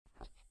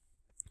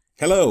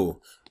Hello,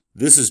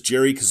 this is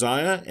Jerry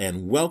Kazaya,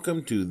 and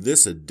welcome to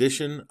this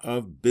edition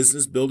of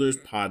Business Builders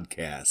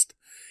Podcast.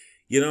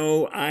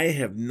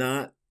 I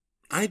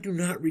do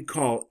not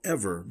recall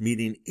ever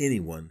meeting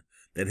anyone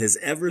that has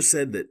ever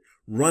said that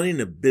running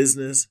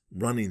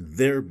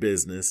their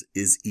business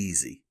is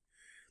easy.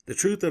 The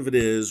truth of it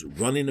is,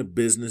 running a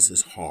business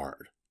is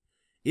hard.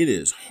 It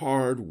is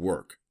hard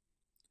work.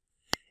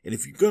 And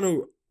if you're going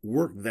to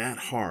work that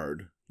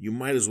hard, you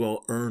might as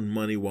well earn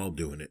money while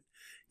doing it.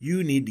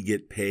 You need to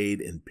get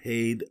paid, and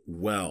paid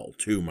well,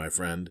 too, my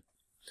friend.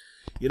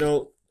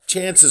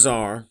 Chances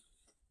are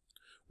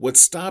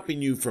what's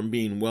stopping you from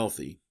being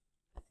wealthy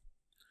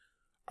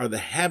are the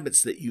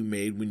habits that you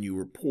made when you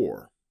were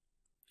poor.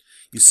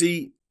 You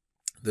see,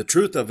 the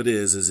truth of it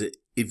is that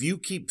if you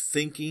keep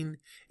thinking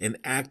and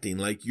acting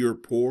like you're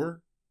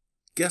poor,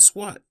 guess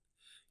what?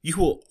 You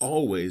will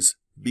always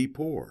be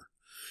poor.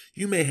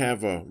 You may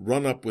have a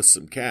run-up with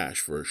some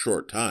cash for a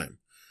short time,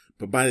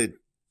 but by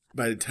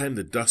the time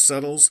the dust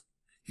settles,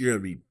 you're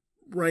going to be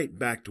right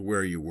back to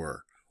where you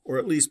were, or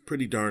at least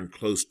pretty darn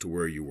close to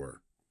where you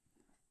were.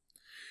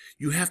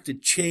 You have to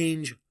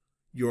change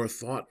your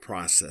thought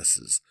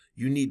processes.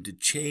 You need to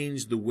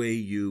change the way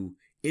you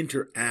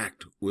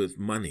interact with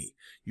money.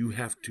 You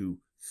have to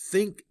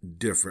think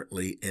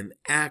differently and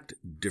act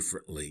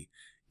differently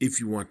if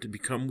you want to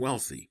become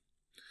wealthy.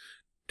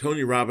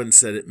 Tony Robbins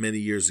said it many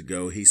years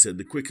ago. He said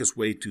the quickest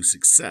way to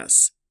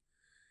success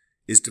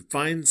is to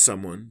find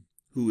someone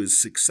who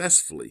is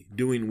successfully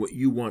doing what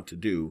you want to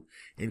do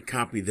and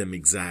copy them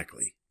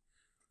exactly.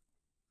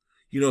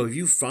 If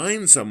you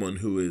find someone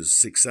who is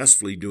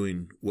successfully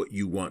doing what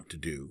you want to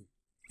do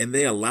and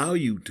they allow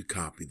you to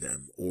copy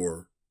them,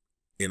 or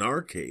in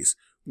our case,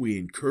 we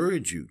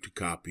encourage you to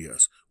copy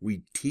us,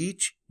 we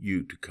teach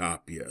you to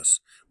copy us,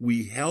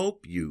 we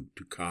help you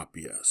to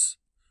copy us,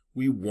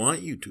 we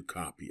want you to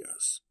copy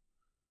us,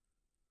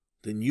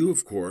 then you,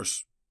 of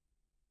course,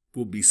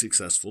 will be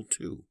successful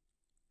too.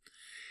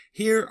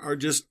 Here are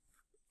just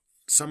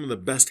some of the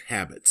best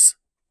habits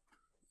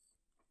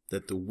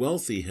that the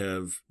wealthy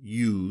have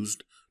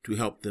used to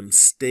help them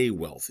stay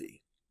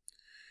wealthy.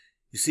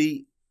 You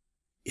see,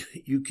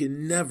 you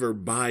can never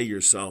buy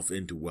yourself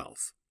into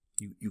wealth.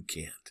 You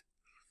can't.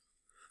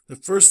 The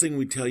first thing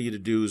we tell you to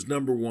do is,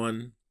 number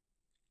one,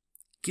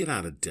 get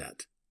out of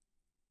debt.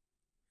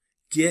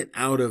 Get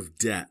out of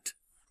debt.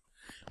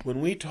 When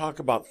we talk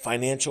about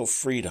financial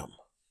freedom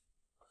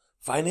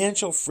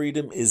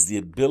is the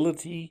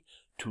ability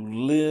to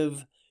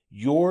live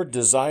your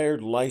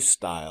desired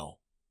lifestyle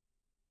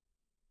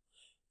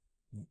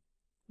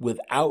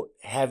without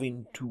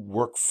having to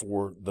work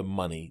for the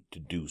money to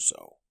do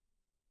so.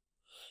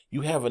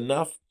 You have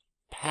enough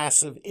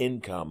passive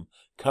income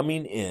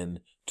coming in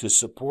to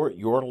support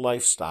your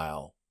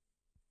lifestyle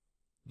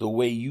the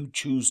way you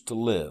choose to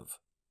live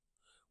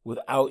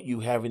without you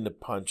having to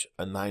punch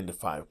a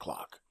 9-to-5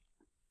 clock.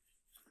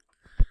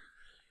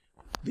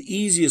 The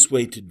easiest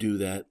way to do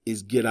that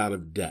is get out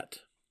of debt.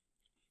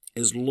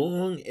 As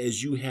long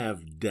as you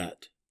have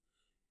debt,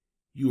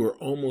 you are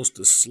almost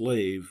a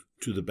slave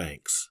to the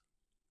banks.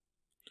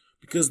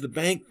 Because the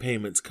bank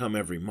payments come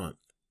every month,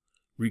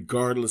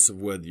 regardless of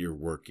whether you're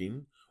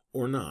working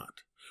or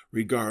not,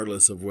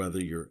 regardless of whether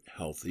you're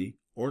healthy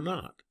or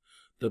not.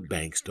 The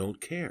banks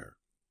don't care.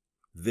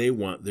 They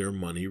want their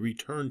money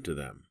returned to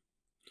them.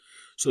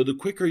 So the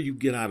quicker you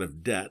get out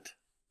of debt,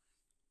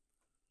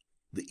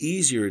 the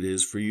easier it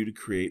is for you to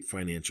create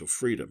financial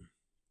freedom.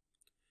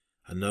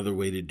 Another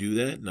way to do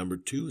that, number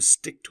 2, is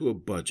stick to a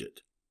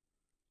budget.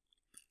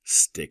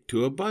 Stick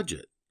to a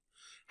budget.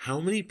 How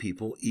many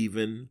people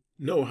even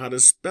know how to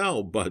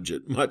spell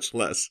budget, much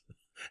less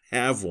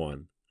have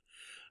one?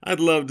 I'd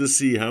love to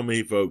see how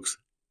many folks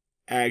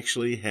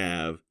actually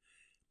have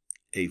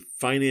a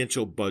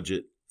financial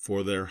budget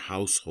for their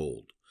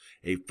household,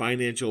 a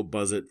financial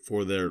budget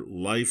for their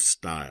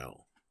lifestyle.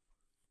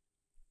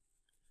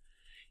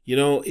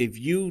 If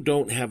you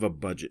don't have a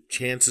budget,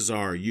 chances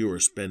are you are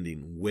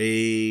spending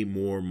way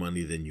more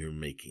money than you're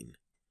making,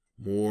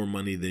 more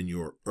money than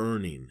you're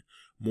earning,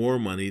 more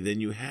money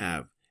than you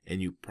have, and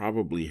you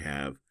probably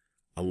have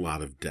a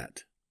lot of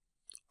debt,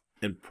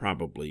 and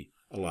probably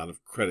a lot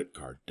of credit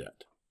card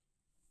debt.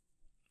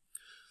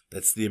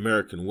 That's the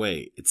American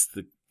way. It's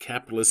the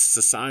capitalist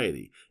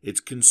society. It's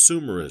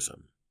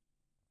consumerism.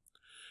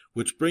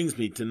 Which brings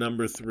me to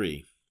number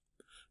 3.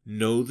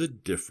 Know the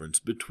difference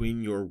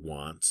between your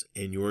wants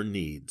and your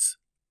needs.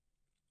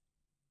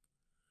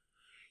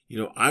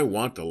 I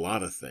want a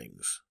lot of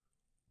things.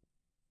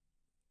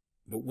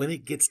 But when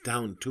it gets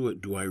down to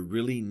it, do I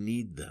really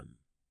need them?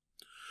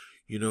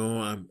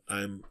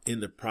 I'm in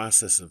the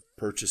process of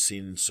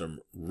purchasing some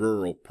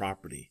rural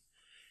property,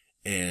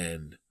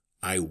 and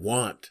I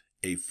want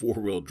a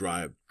 4-wheel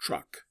drive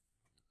truck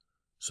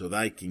so that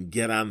I can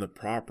get on the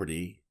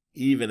property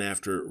even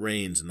after it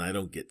rains and I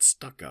don't get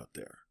stuck out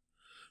there.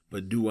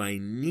 But do I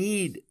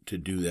need to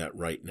do that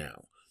right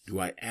now?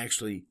 Do I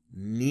actually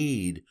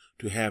need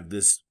to have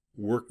this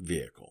work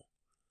vehicle?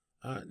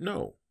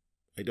 No,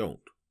 I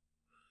don't.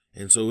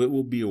 And so it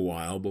will be a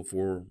while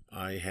before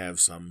I have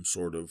some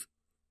sort of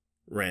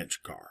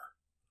ranch car.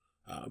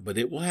 But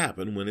it will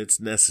happen when it's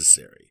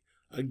necessary.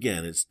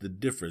 Again, it's the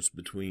difference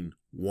between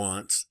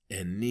wants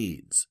and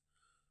needs.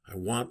 I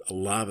want a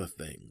lot of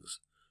things,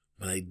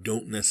 but I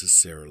don't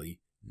necessarily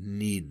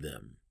need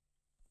them.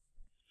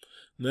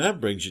 Now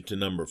that brings you to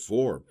number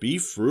 4. Be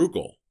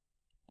frugal.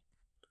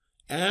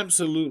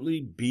 Absolutely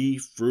be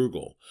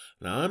frugal.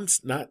 Now,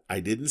 I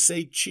didn't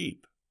say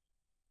cheap.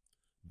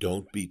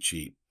 Don't be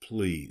cheap,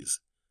 please.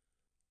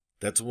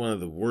 That's one of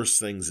the worst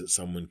things that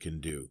someone can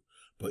do.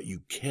 But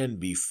you can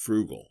be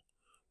frugal.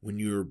 When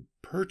you're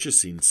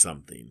purchasing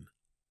something,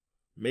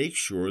 make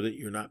sure that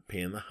you're not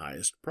paying the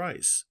highest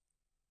price.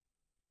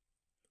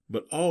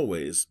 But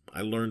always,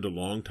 I learned a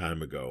long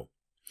time ago,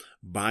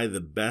 buy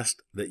the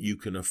best that you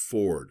can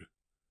afford.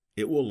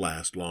 It will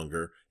last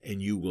longer,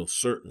 and you will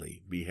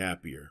certainly be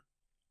happier.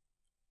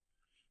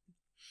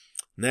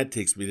 And that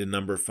takes me to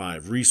number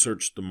 5,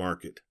 research the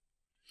market.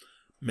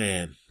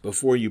 Man,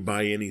 before you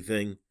buy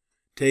anything,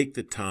 take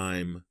the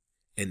time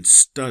and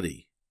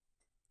study.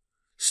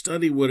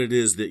 Study what it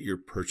is that you're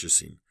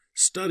purchasing.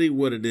 Study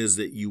what it is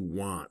that you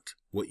want,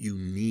 what you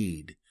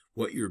need,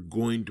 what you're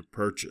going to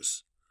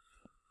purchase.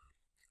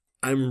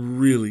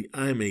 I'm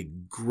a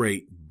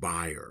great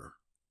buyer.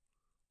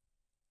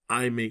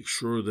 I make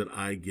sure that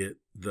I get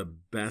the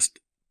best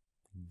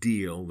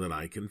deal that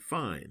I can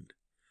find.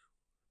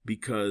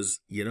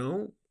 Because,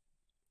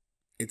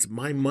 it's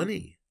my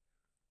money.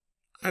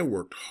 I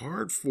worked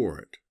hard for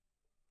it.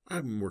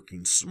 I'm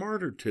working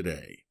smarter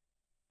today.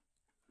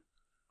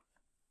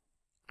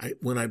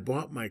 When I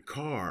bought my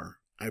car,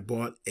 I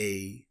bought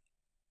a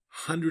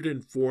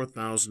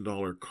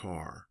 $104,000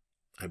 car.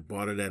 I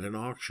bought it at an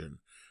auction.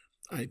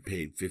 I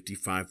paid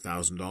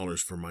 $55,000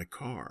 for my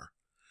car.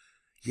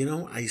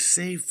 I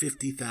saved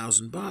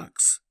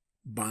 $50,000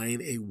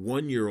 buying a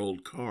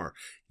 1-year-old car.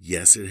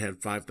 Yes, it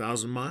had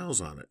 5,000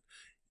 miles on it.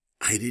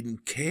 I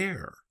didn't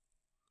care.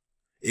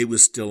 It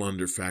was still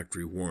under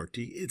factory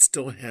warranty. It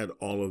still had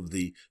all of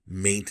the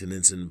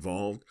maintenance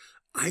involved.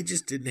 I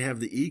just didn't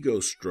have the ego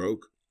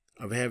stroke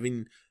of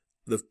being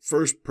the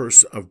first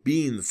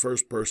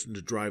person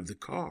to drive the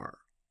car.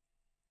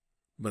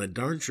 But I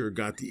darn sure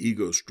got the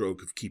ego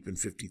stroke of keeping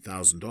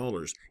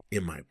 $50,000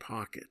 in my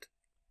pocket.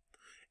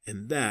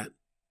 And that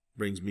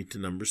brings me to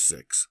number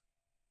 6.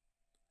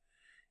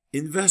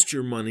 Invest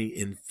your money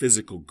in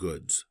physical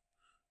goods,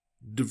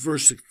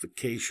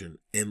 diversification,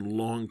 and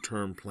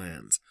long-term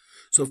plans.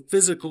 So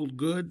physical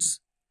goods,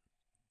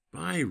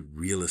 buy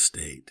real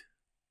estate.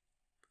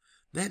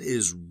 That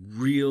is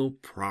real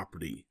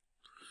property.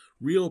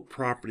 Real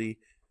property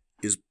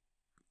is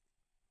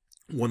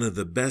one of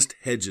the best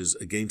hedges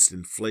against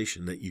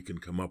inflation that you can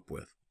come up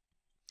with.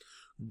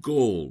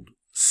 Gold,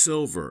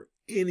 silver,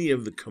 any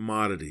of the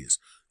commodities,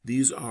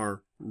 these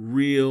are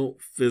real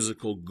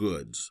physical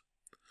goods.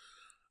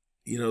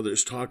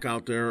 There's talk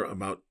out there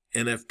about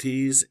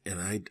NFTs,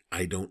 and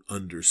I don't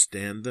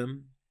understand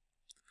them.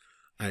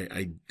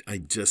 I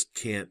just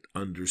can't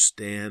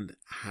understand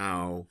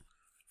how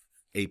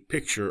a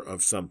picture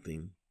of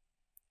something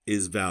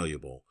is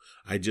valuable.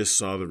 I just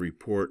saw the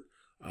report.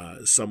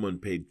 Someone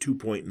paid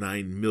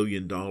 $2.9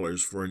 million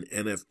for an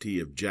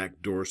NFT of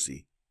Jack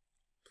Dorsey.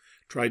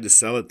 Tried to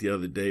sell it the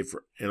other day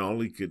and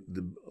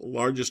the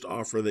largest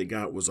offer they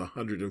got was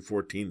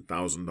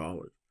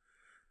 $114,000.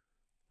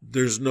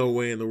 There's no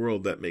way in the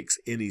world that makes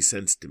any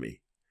sense to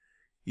me.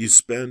 You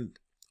spend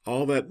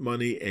all that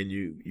money and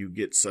you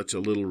get such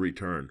a little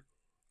return.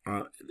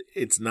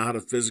 It's not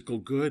a physical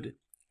good.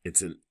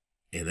 It's an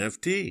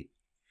NFT.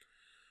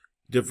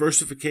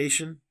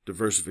 Diversification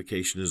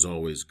is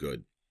always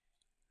good.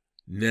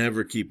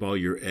 Never keep all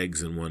your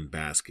eggs in one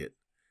basket.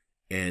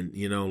 And,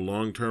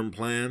 long-term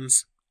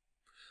plans,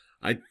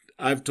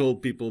 I've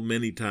told people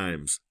many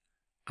times,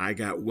 I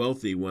got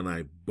wealthy when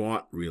I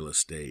bought real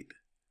estate,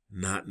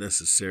 not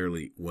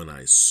necessarily when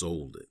I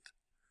sold it.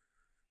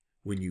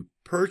 When you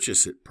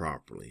purchase it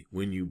properly,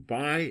 when you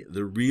buy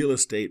the real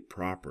estate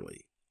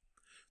properly,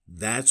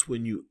 that's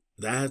when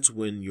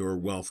your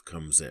wealth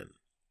comes in.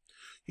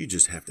 You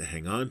just have to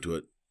hang on to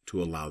it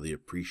to allow the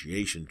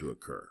appreciation to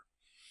occur.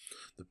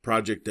 The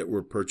project that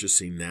we're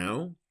purchasing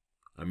now,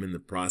 I'm in the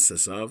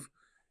process of,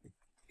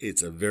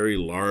 it's a very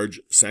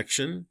large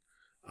section,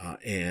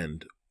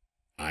 and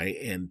I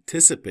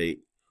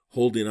anticipate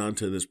holding on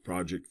to this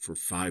project for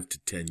 5 to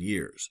 10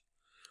 years.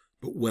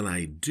 But when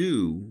I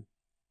do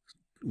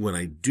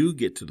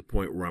get to the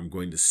point where I'm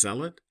going to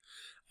sell it,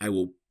 I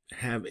will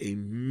have a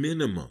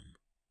minimum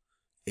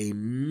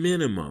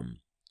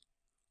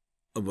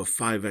of a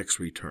 5x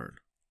return.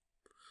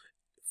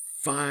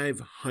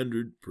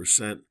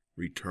 500%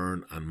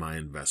 return on my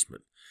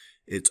investment.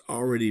 It's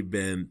already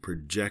been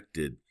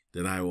projected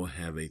that I will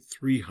have a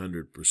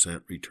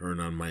 300% return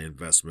on my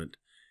investment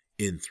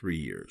in 3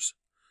 years.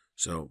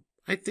 So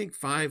I think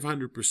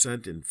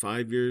 500% in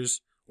 5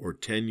 years or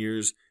 10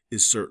 years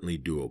is certainly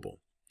doable.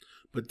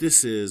 But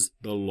this is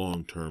the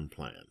long-term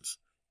plans.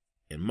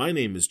 And my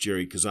name is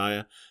Jerry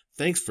Kazaya.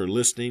 Thanks for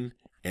listening.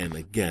 And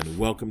again,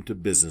 welcome to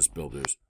Business Builders.